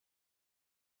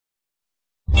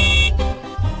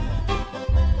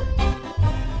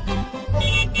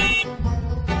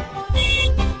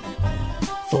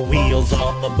wheels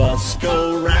on the bus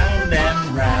go round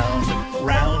and round,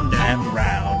 round and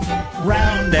round,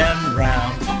 round and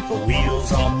round. The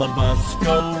wheels on the bus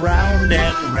go round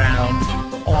and round,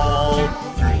 all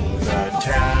through the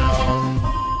town.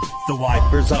 The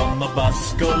wipers on the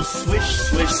bus go swish,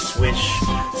 swish, swish,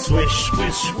 swish,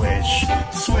 swish, swish,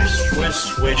 swish, swish,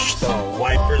 swish. The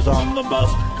wipers on the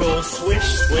bus go swish,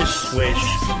 swish, swish,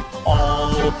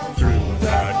 all through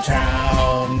the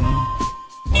town.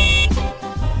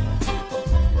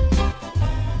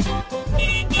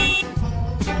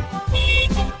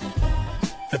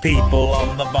 The people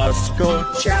on the bus go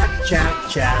chat, chat,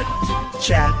 chat,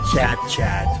 chat, chat,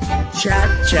 chat,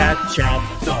 chat, chat, chat.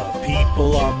 The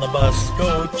people on the bus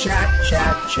go chat,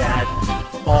 chat, chat,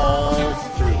 all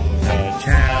through the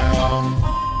town.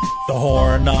 The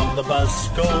horn on the bus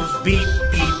goes beep,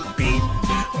 beep, beep,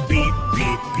 beep,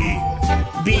 beep, beep,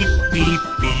 beep, beep,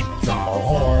 beep. The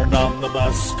horn on the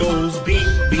bus goes beep,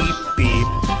 beep, beep,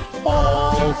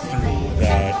 all through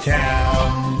the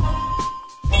town.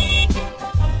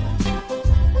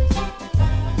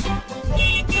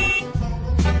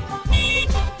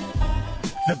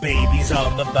 The babies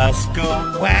on the bus go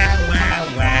wah, wah,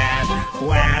 wah,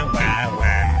 wah, wah,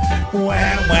 wah,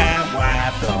 wah, wah,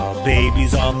 wah. The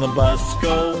babies on the bus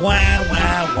go wah,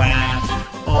 wah, wah,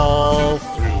 all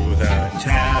through the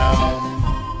town.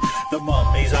 The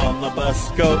mummies on the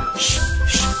bus go shh,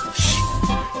 shh, shh,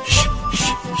 shh, shh,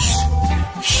 shh,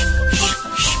 shh, shh,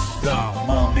 shh. The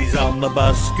mummies on the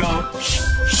bus go shh,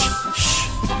 shh, shh,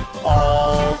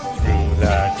 all through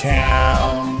the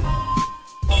town.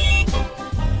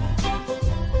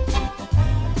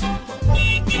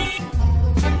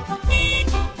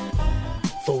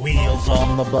 The wheels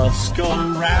on the bus go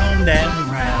round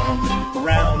and round,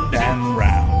 round and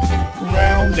round,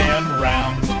 round and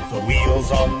round. The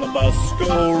wheels on the bus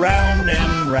go round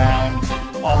and round,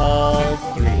 all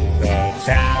through the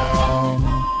town.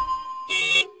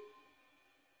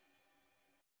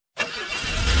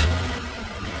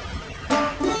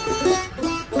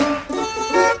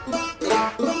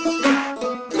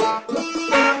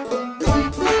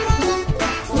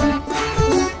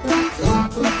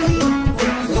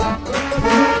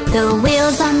 The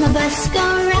wheels on the bus go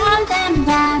round and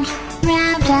round,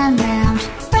 round and round,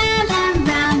 round and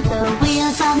round. The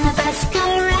wheels on the bus go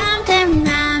round and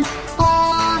round,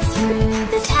 all through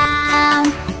the town.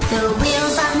 The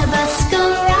wheels on the bus go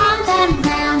round and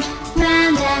round,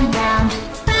 round and round,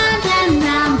 round and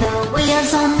round. The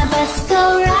wheels on the bus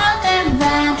go round and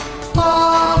round,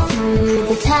 all through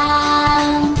the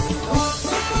town.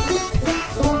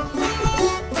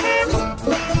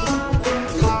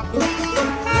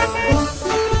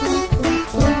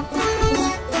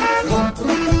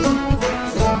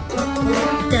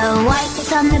 The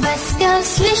wipers on the bus go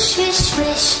swish, swish,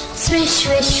 swish, swish,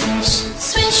 swish, swish,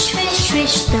 swish, swish,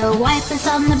 swish. The wipers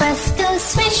on the bus go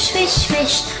swish, swish,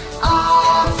 swish,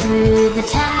 all through the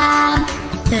town.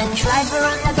 The driver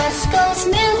on the bus goes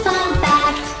move on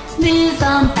back, move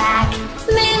on back,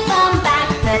 move on back.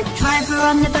 The driver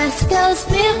on the bus goes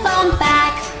move on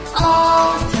back,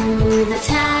 all through the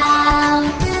town.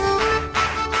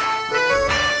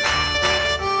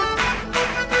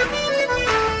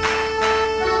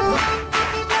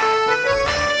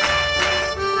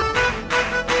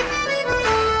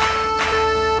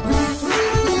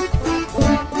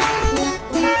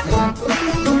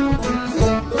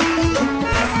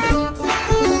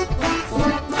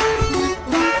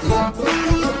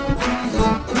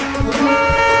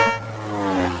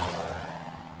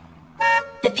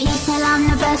 The people on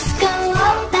the bus go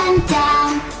up and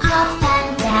down, up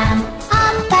and down,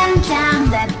 up and down.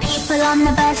 The people on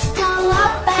the bus go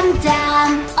up and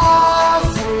down, all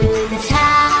through the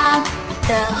town.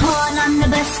 The horn on the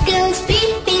bus goes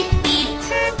beep, beep, beep,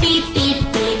 beep, beep,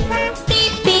 beep,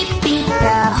 beep, beep, beep.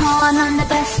 The horn on the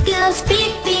bus goes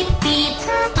beep, beep, beep,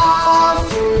 all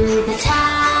through the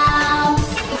town.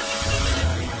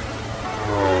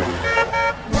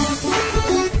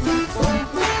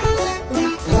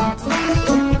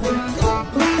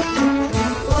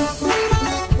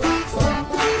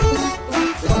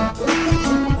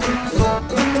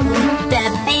 The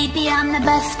baby on the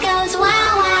bus goes wah,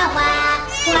 wah, wah,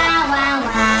 wah, wah,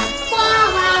 wah, wah,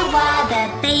 wah, wah. The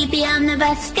baby on the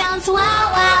bus goes wah,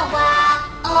 wah, wah,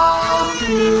 all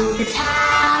through the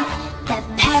town. The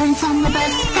parents on the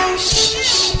bus go shh,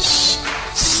 shh, shh,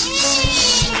 shh,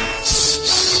 shh,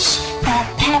 shh. The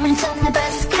parents on the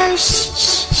bus go shh,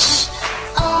 shh, shh,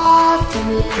 all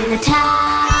through the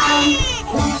town.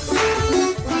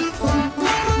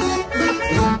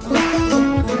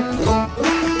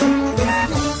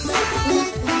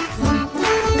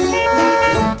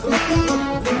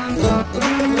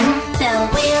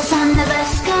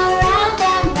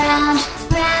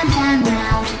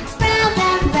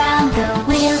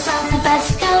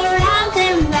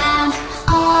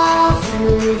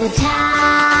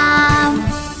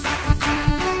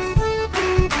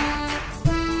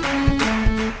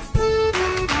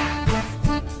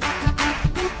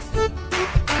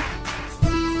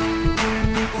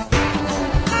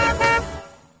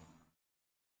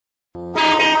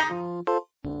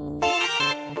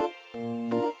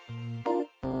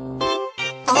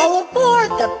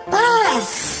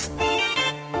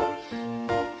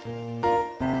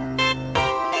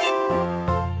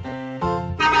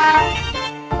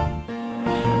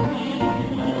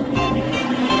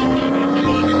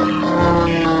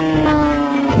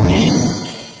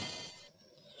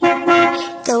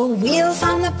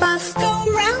 bus go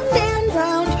round and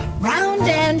round, round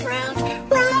and round,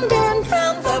 round and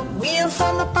round. The wheels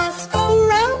on the bus go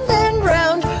round and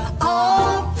round,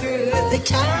 all through the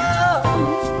town.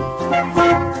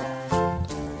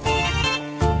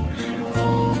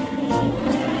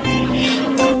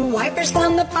 The wipers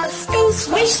on the bus go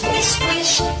swish, swish,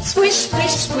 swish, swish,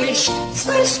 swish, swish,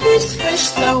 swish, swish, swish.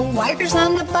 The wipers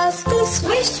on the bus go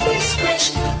swish, swish,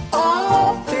 swish,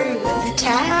 all through the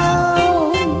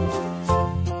town.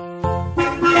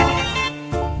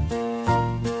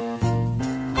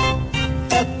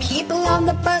 The people on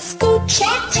the bus go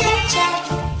chat, chat, chat,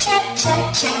 chat,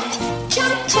 chat, chat,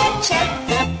 chat, chat, chat.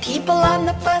 The people on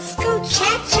the bus go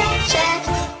chat, chat, chat,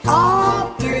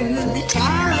 all through the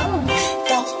town.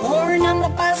 The horn on the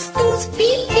bus goes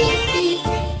beep, beep, beep,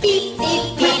 beep,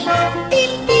 beep, beep,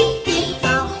 beep, beep, beep.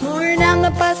 The horn on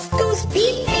the bus goes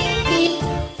beep, beep, beep,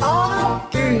 all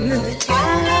through the town.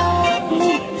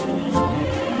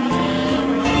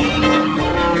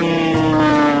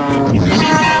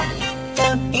 The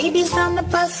babies on the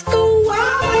bus go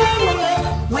wow,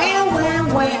 wow, wow, wow,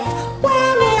 wow,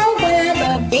 wow, wow, wow.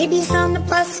 The babies on the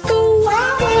bus go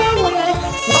wow, wow, wow,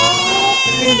 all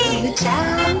through the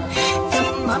town. The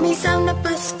mummies on the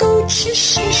bus go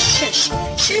shush, shush, shush,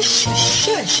 shush,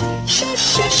 shush, shush,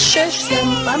 shush, shush. The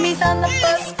mummies on the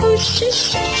bus go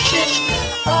shush, shush, shush,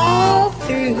 all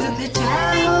through the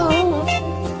town.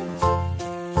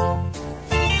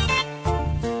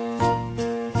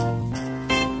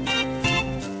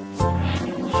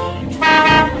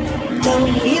 The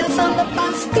wheels on the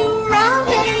bus go round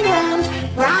and round,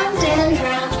 round and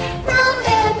round, round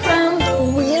and round. The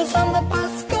wheels on the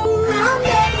bus go round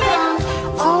and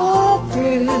round, all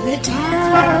through the town.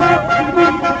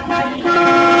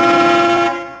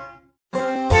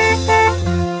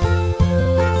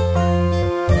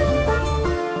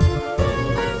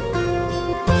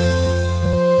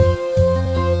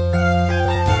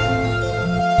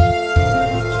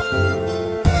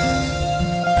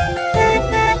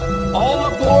 All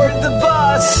aboard the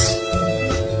bus!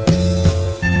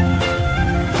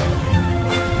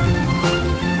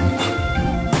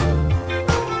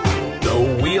 The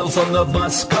wheels on the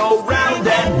bus go round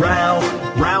and round,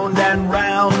 round and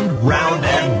round, round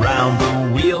and round.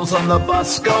 The wheels on the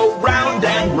bus go round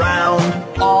and round,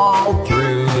 all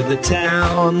through the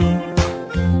town.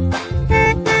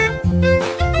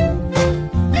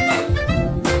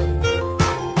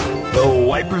 The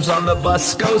wipers on the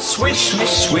bus go swish,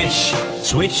 swish, swish,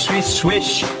 swish, swish,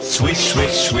 swish, swish,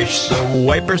 swish, swish. The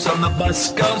wipers on the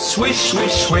bus go swish,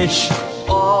 swish, swish,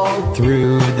 all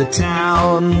through the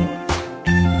town.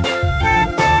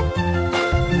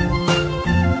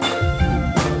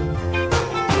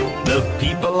 The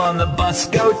people on the bus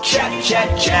go chat,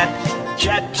 chat, chat,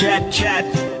 chat, chat, chat,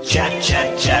 chat,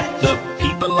 chat, chat. The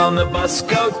people on the bus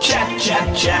go chat,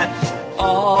 chat, chat,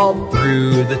 all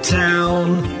through the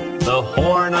town. The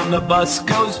horn on the bus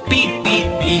goes beep, beep,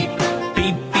 beep,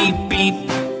 beep, beep, beep,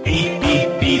 beep,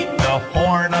 beep, beep. The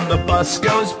horn on the bus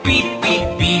goes beep,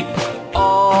 beep, beep,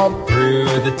 all through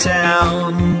the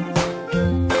town.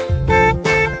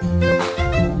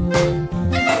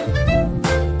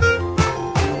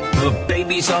 The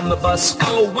babies on the bus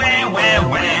go wah, wah,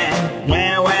 wah,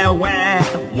 wah, wah, wah,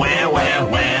 wah, wah,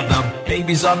 wah. The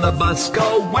babies on the bus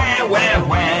go wah, wah,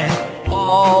 wah,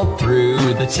 all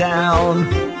through the town.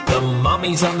 The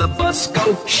mummies on the bus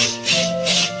go shh,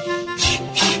 shh, shh,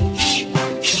 shh, shh,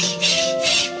 shh,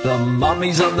 shh. The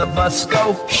mummies on the bus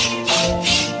go shh, shh,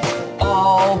 shh,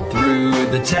 all through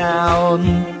the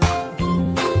town.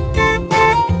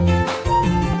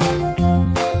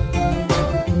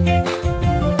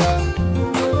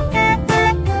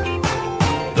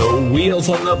 The wheels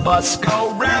on the bus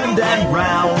go round and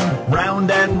round, round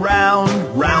and round,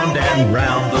 round and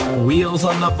round. The wheels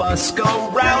on the bus go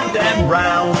round and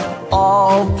round,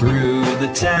 all through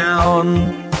the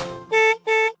town.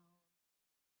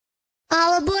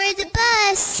 All aboard the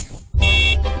bus!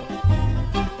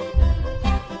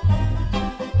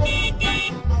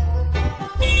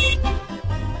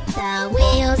 The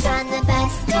wheels on the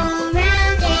bus go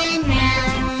round and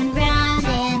round, round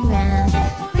and round,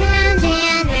 round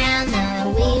and round. The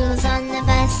wheels on the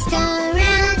bus go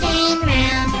round and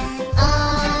round,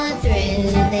 all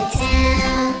through the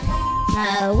town.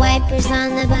 The wipers on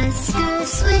the bus go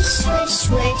swish, swish,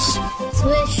 swish,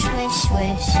 swish, swish,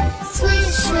 swish,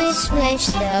 swish, swish, swish.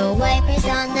 The wipers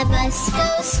on the bus go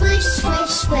swish,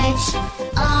 swish, swish,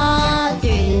 all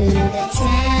through the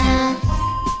town.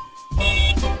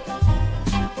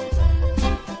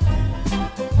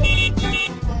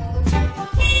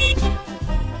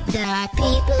 The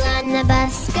people on the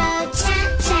bus go chat,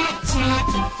 chat, chat,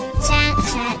 chat,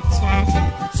 chat, chat,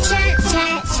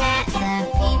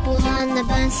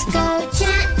 bus go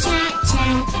chat, chat,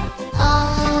 chat,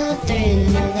 all through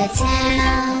the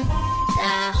town.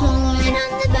 The horn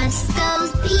on the bus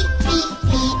goes beep, beep,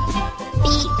 beep,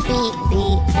 beep, beep,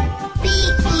 beep,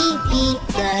 beep, beep, beep.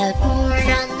 The horn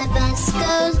on the bus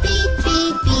goes beep,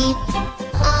 beep, beep,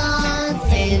 all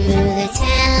through the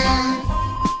town.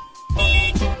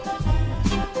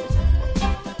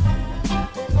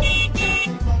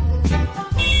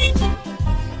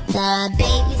 The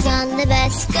babies on the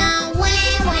bus go wah,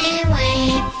 wah, wah,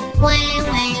 wah,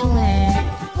 wah, wah,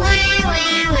 wah,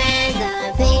 wah, wah. The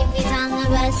babies on the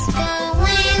bus go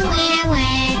wah, wah,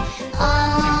 wah,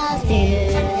 all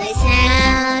through the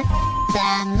town. The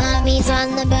mummies on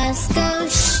the bus go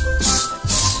shh, shh,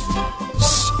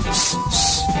 shh, shh, shh,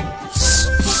 shh.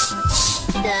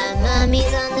 The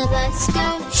mummies on the bus go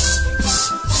shh,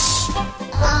 shh, shh,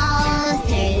 all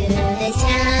through the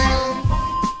town.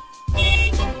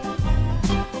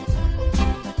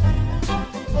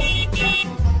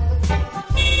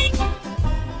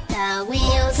 The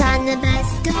wheels on the bus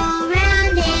go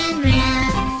round and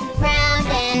round, round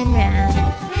and round,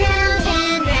 round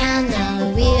and round. The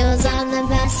wheels on the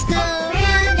bus go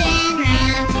round and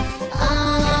round,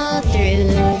 all through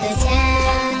the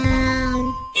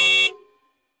town.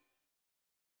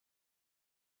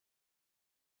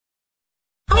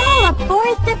 All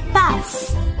aboard the bus!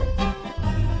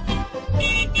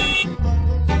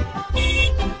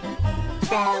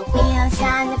 The wheels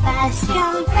on the bus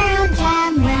go round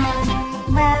and round,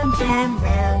 round and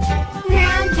round,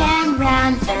 round and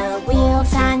round. The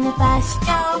wheels on the bus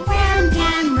go round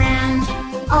and round,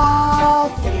 all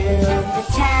through the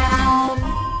town.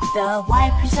 The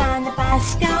wipers on the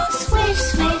bus go swish,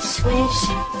 swish, swish,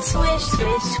 swish,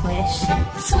 swish, swish,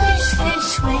 swish, swish,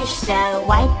 swish. The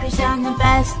wipers on the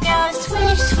bus go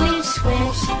swish, swish,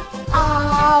 swish,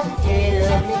 all through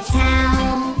the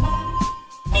town.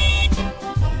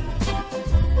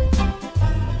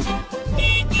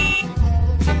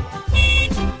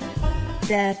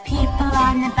 The people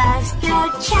on the bus go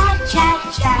chat, chat,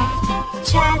 chat,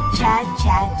 chat, chat,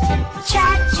 chat,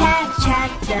 chat, chat, chat.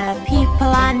 The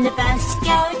people on the bus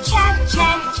go chat,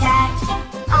 chat, chat,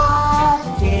 all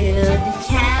through the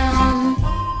town.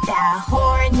 The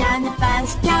horn on the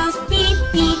bus goes beep,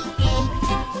 beep, beep,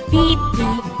 beep,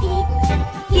 beep, beep,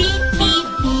 beep, beep,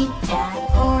 beep. The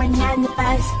horn on the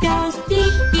bus goes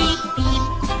beep, beep, beep,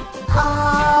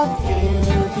 all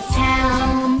through the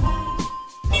town.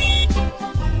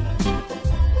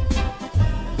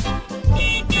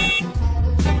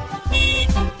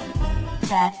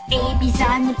 The babies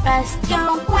on the bus go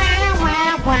wah,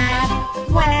 wah, wah,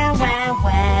 wah, wah,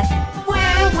 wah,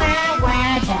 wah, wah,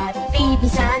 wah. The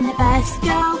babies on the bus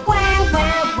go wah,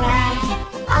 wah, wah,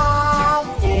 all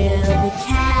through the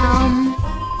town.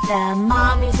 The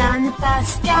mommies on the bus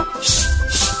go shh,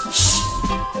 shh,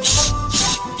 shh,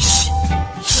 shh, shh,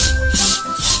 shh, shh.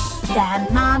 The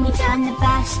mommies on the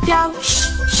bus go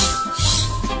shh, shh, shh,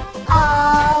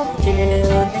 all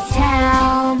through the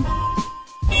town.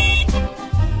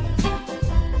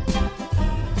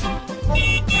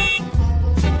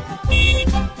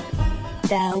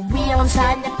 The wheels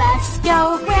on the bus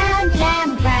go round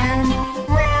and round,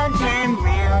 round and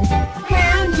round,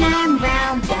 round and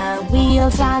round. The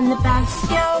wheels on the bus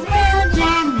go round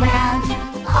and round,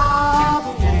 all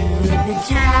through the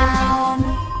town.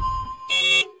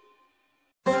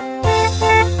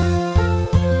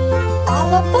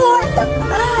 All aboard the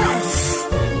bus!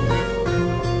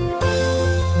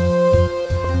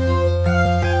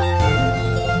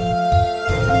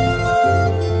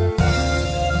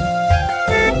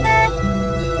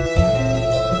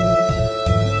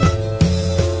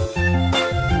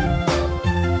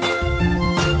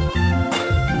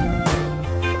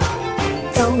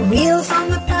 The wheels on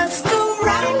the bus go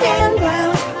round and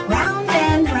round, round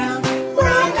and round,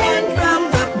 round and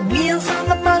round. The wheels on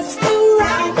the bus go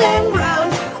round and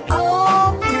round,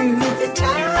 all through the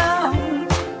town.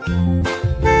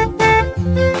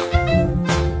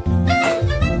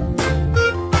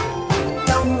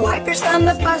 The wipers on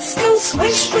the bus go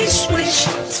swish, swish, swish,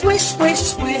 swish, swish,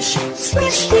 swish,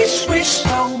 swish, swish, swish.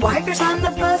 The wipers on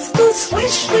the bus go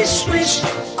swish, swish, swish,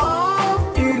 all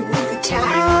through the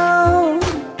town.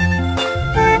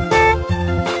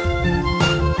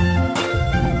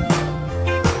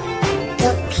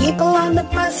 People on the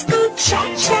bus go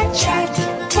chat, chat, chat,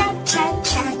 chat, chat,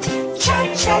 chat,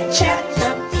 chat, chat, chat.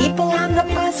 The people on the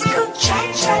bus go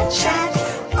chat, chat, chat,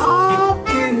 all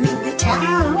through the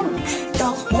town. The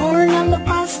horn on the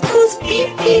bus goes beep,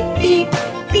 beep, beep,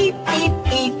 beep, beep,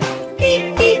 beep,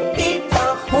 beep, beep, beep.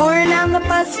 The horn on the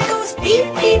bus goes beep,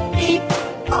 beep, beep,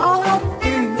 all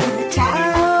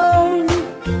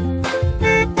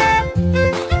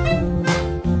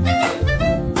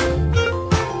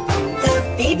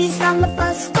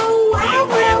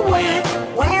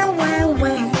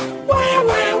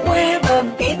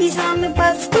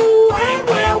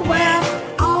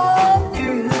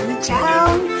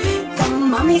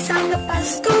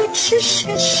shush,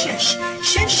 shush, shush,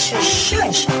 shush, shush,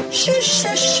 shush, shush,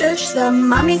 shush, shush. The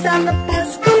mummies on the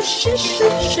bus go shush,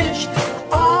 shush, shush,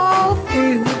 all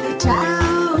through the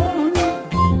town.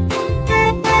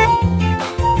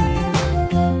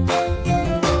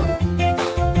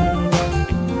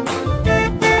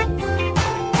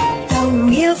 The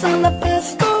wheels on the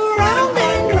bus go round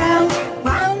and round,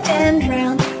 round and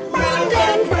round, round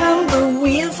and round. The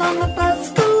wheels on the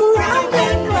bus go round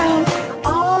and round,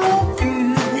 all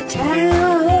through the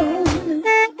town.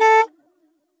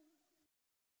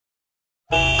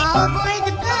 All aboard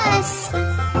the bus.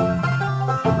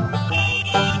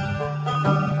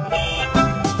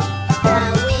 The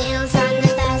wheels on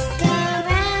the bus go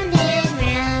round and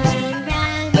round,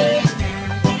 round and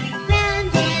round,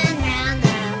 round and round.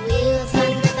 The wheels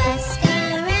on the bus go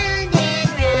round and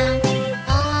round,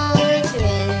 all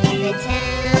through the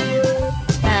town.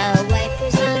 The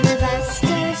wipers on the bus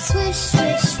go swish,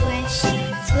 swish, swish,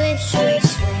 swish, swish,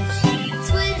 swish,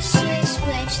 swish, swish,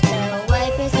 swish. The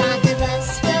wipers on the bus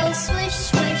go swish,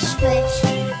 swish, swish,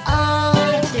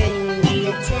 all through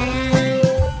the town.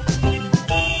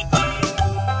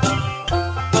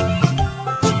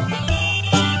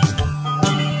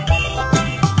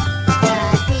 The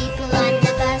people on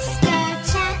the bus go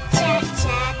chat, chat,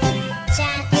 chat, chat,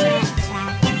 chat,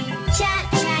 chat, chat,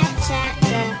 chat, chat.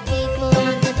 The people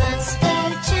on the bus go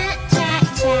chat, chat,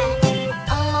 chat,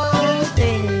 all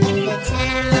through the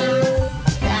town.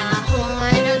 The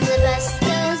horn on the bus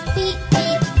goes beep,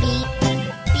 beep, beep,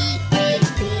 beep, beep,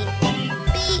 beep,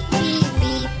 beep, beep,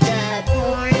 beep. The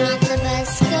horn on the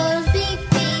bus goes beep,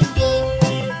 beep, beep,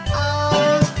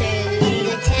 all through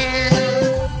the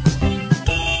town.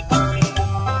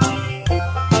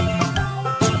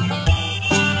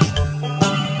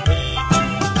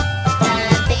 The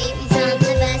babies on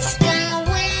the bus go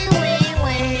wah, wah,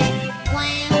 wah,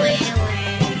 wah, wah,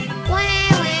 wah, wah,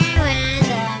 wah, wah.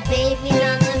 The babies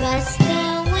on the bus go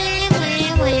wah,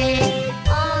 wah,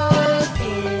 wah, all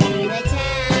through the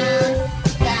town.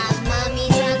 The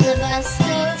mummies on the bus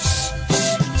go shh,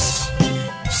 shh, shh, shh,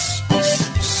 shh, shh,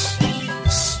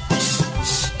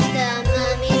 shh. The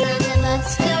mummies on the bus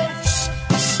go shh,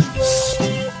 shh, shh,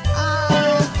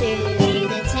 all through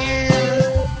the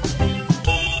town.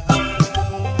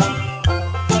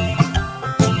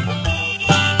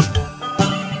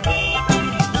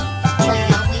 The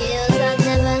wheels on the bus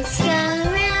go round and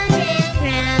round,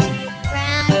 round and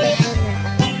round, round and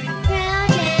round.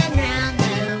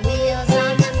 The wheels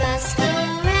on the bus go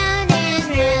round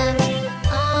and round,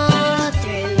 all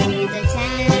through the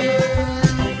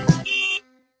town.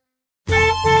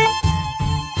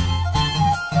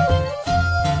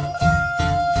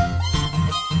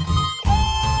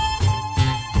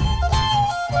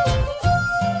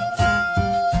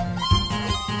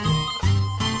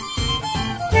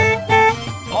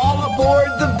 All aboard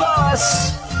the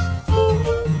bus.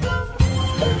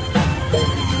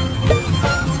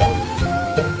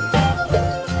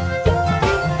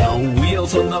 The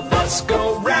wheels on the bus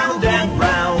go round and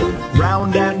round,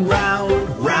 round and round,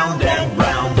 round and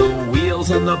round. The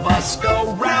wheels on the bus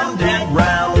go round and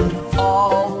round,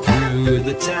 all through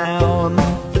the town.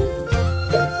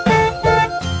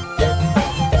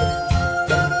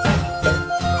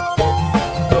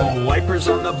 The wipers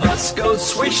on the bus go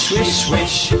swish, swish,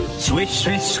 swish, swish,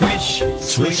 swish, swish,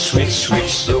 swish, swish,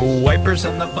 swish. The wipers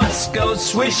on the bus go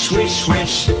swish, swish,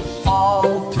 swish,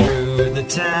 all through the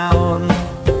town.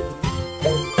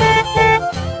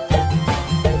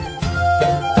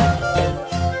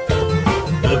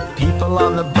 The people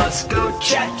on the bus go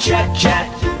chat, chat, chat,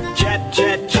 chat,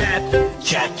 chat, chat,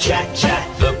 chat, chat, chat.